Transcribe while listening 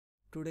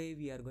Today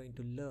we are going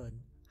to learn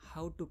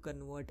how to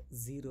convert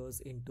zeros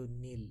into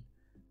nil.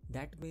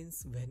 That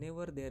means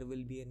whenever there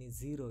will be any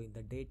zero in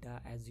the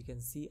data, as you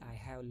can see I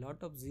have a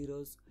lot of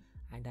zeros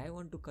and I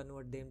want to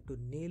convert them to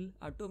nil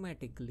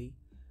automatically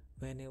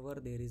whenever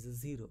there is a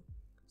zero.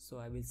 So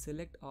I will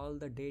select all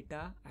the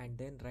data and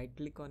then right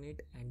click on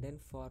it and then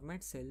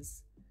format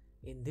cells.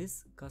 In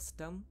this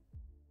custom,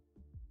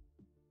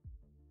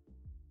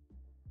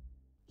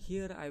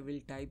 here I will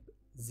type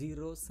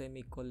 0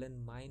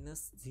 semicolon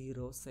minus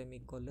 0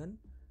 semicolon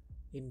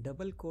in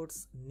double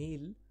quotes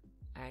nil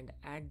and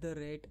at the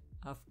rate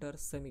after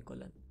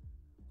semicolon.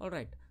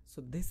 Alright,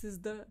 so this is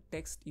the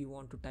text you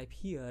want to type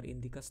here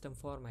in the custom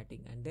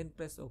formatting and then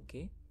press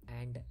OK.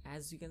 And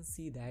as you can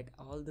see that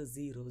all the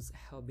zeros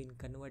have been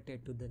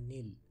converted to the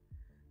nil.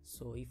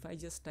 So if I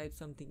just type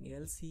something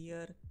else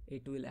here,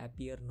 it will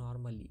appear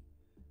normally.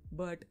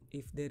 But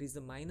if there is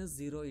a minus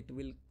 0, it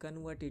will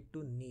convert it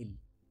to nil.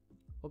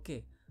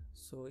 Okay,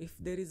 so if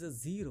there is a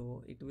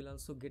 0, it will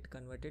also get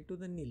converted to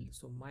the nil.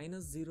 So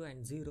minus 0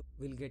 and 0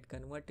 will get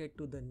converted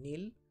to the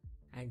nil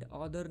and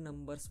other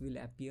numbers will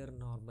appear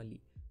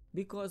normally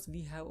because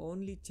we have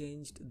only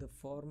changed the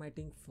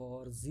formatting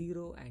for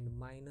 0 and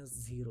minus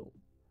 0.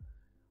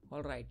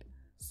 Alright,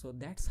 so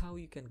that's how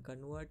you can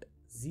convert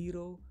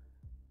 0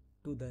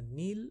 to the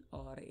nil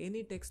or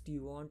any text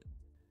you want.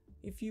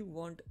 If you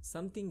want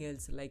something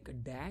else like a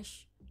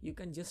dash, you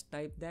can just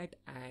type that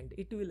and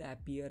it will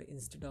appear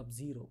instead of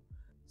 0.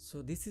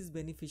 So this is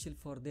beneficial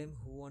for them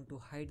who want to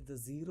hide the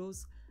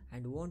zeros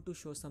and want to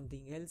show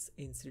something else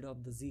instead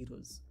of the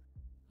zeros.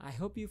 I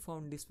hope you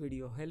found this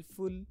video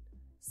helpful.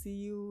 See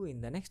you in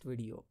the next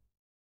video.